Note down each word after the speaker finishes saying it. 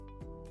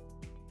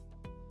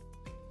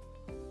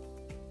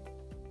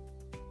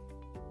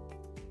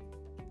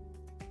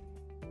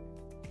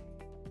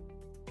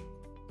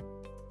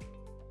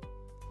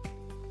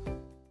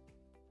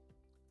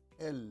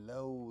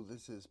Hello,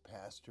 this is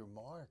Pastor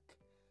Mark.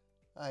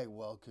 I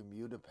welcome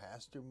you to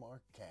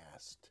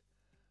PastorMarkCast,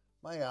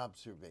 my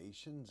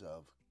observations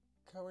of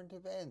current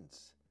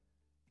events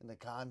in the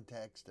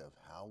context of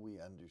how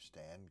we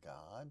understand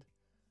God,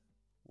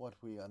 what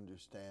we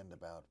understand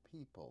about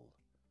people,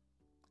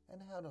 and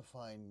how to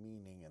find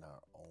meaning in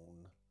our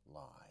own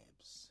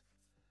lives.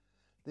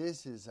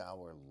 This is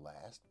our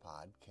last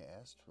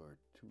podcast for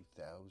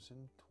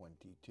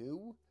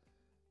 2022,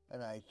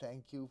 and I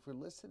thank you for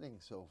listening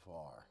so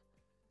far.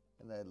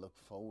 And I look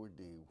forward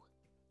to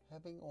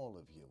having all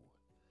of you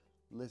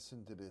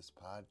listen to this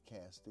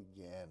podcast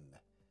again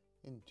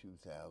in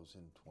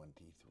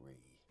 2023.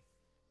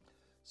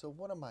 So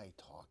what am I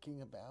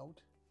talking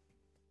about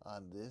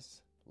on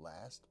this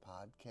last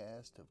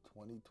podcast of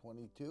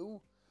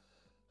 2022?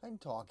 I'm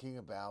talking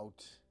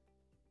about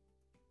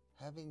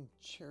having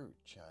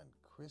church on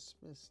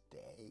Christmas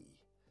Day.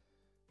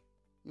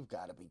 You've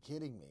got to be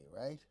kidding me,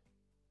 right?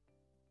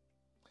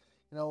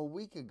 You know, a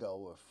week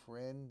ago, a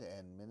friend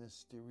and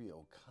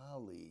ministerial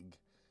colleague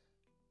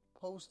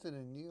posted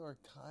a New York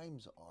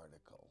Times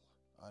article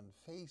on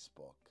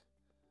Facebook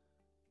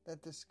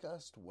that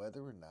discussed whether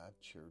or not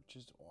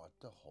churches ought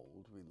to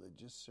hold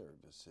religious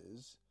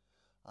services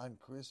on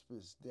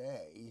Christmas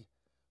Day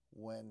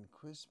when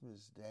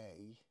Christmas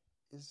Day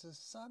is a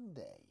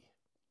Sunday.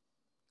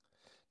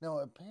 Now,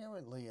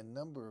 apparently, a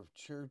number of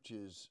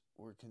churches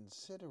were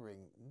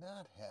considering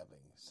not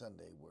having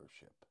Sunday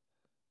worship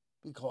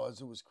because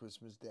it was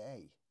Christmas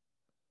Day.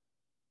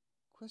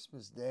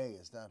 Christmas Day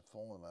has not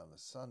fallen on a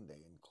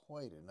Sunday in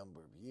quite a number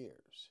of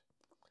years.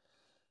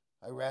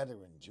 I rather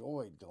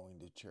enjoyed going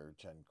to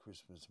church on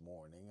Christmas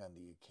morning on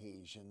the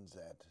occasions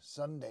that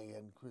Sunday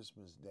and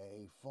Christmas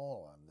Day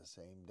fall on the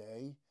same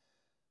day.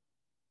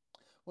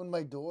 When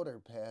my daughter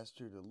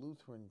pastored a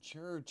Lutheran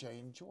church, I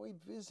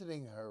enjoyed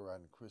visiting her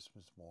on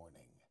Christmas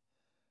morning.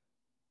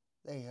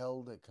 They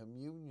held a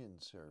communion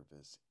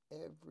service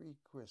every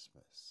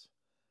Christmas.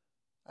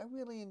 I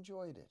really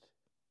enjoyed it.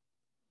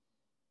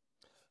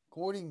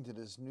 According to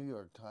this New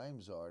York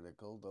Times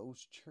article,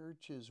 those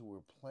churches who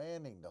were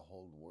planning to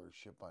hold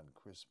worship on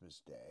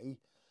Christmas Day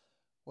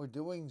were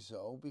doing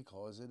so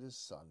because it is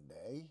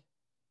Sunday,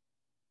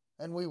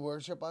 and we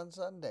worship on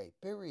Sunday,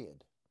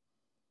 period.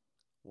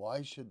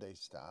 Why should they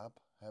stop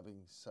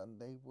having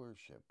Sunday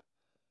worship?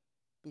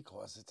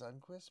 Because it's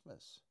on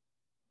Christmas.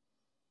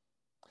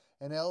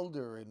 An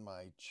elder in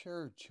my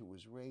church who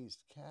was raised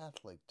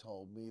Catholic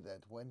told me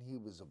that when he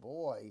was a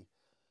boy,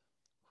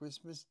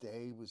 Christmas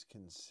Day was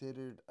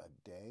considered a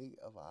day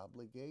of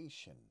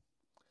obligation.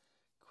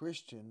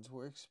 Christians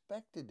were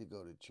expected to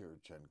go to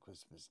church on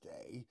Christmas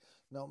Day,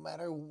 no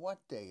matter what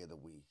day of the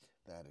week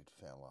that it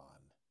fell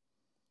on.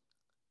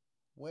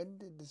 When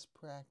did this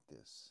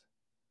practice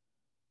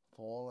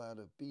fall out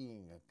of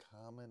being a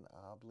common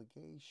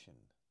obligation?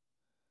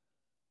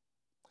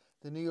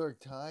 The New York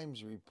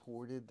Times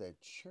reported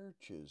that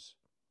churches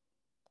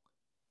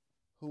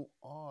who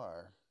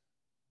are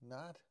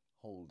not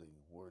holding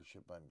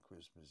worship on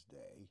Christmas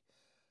Day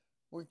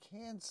were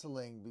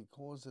canceling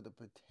because of the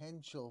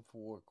potential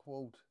for,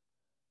 quote,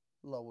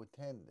 low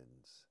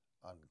attendance,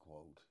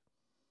 unquote.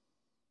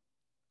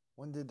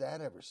 When did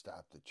that ever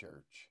stop the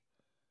church?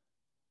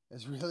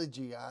 As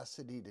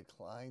religiosity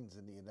declines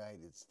in the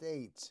United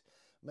States,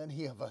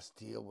 many of us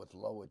deal with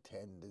low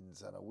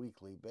attendance on a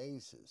weekly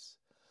basis.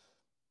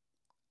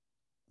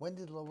 When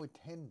did low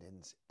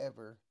attendance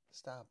ever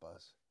stop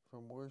us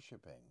from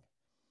worshiping?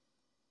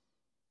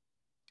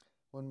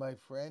 When my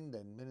friend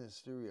and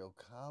ministerial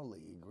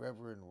colleague,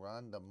 Reverend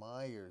Rhonda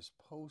Myers,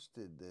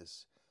 posted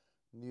this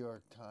New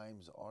York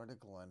Times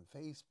article on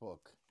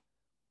Facebook,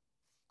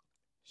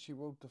 she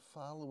wrote the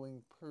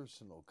following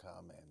personal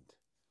comment.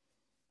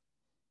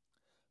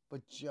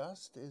 But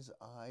just as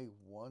I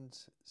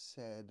once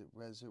said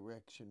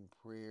resurrection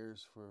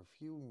prayers for a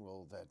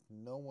funeral that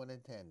no one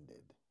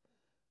attended,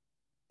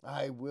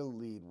 I will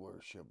lead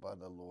worship on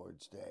the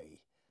Lord's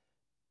Day,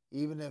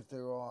 even if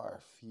there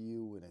are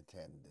few in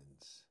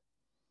attendance.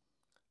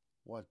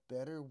 What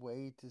better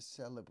way to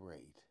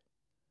celebrate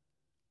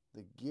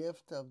the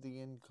gift of the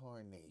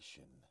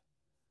Incarnation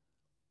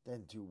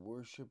than to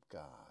worship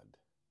God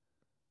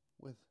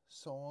with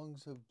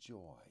songs of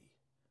joy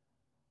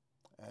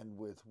and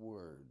with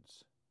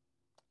words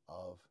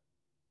of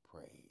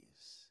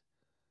praise?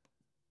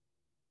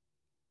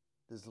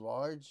 Does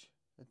large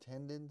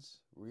attendance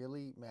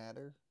really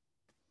matter?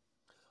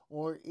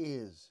 Or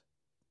is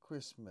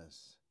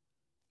Christmas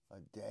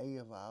a day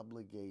of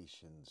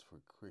obligations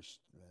for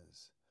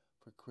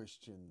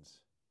Christians,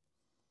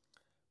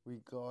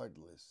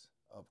 regardless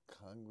of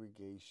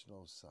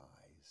congregational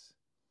size?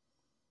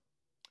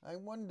 I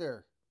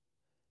wonder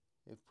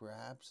if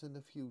perhaps in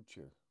the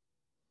future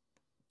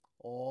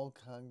all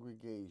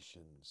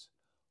congregations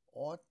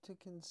ought to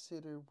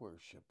consider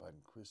worship on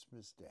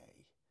Christmas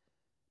Day,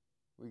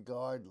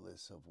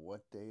 regardless of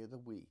what day of the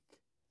week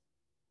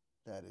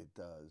that it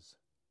does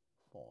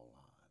fall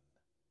on.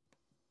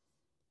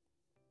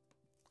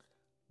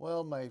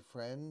 Well, my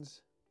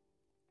friends,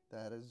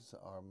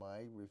 are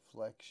my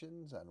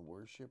reflections on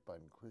worship on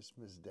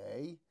Christmas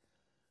Day.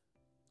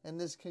 And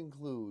this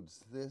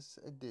concludes this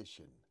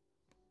edition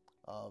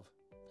of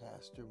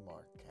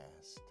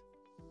PastorMarkCast.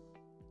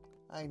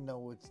 I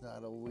know it's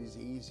not always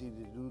easy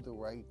to do the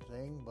right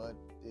thing, but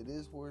it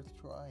is worth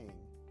trying.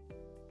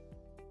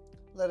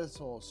 Let us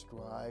all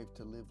strive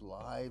to live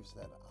lives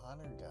that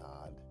honor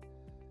God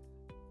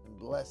and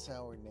bless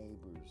our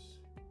neighbors.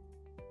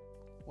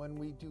 When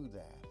we do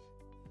that,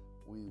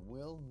 we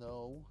will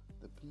know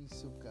the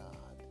peace of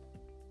God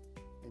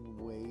in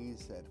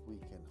ways that we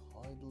can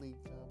hardly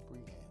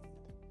comprehend.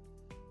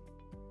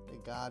 May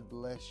God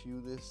bless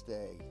you this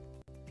day,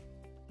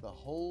 the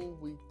whole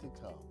week to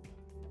come.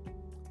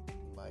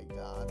 May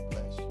God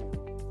bless you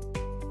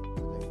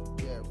with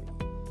a very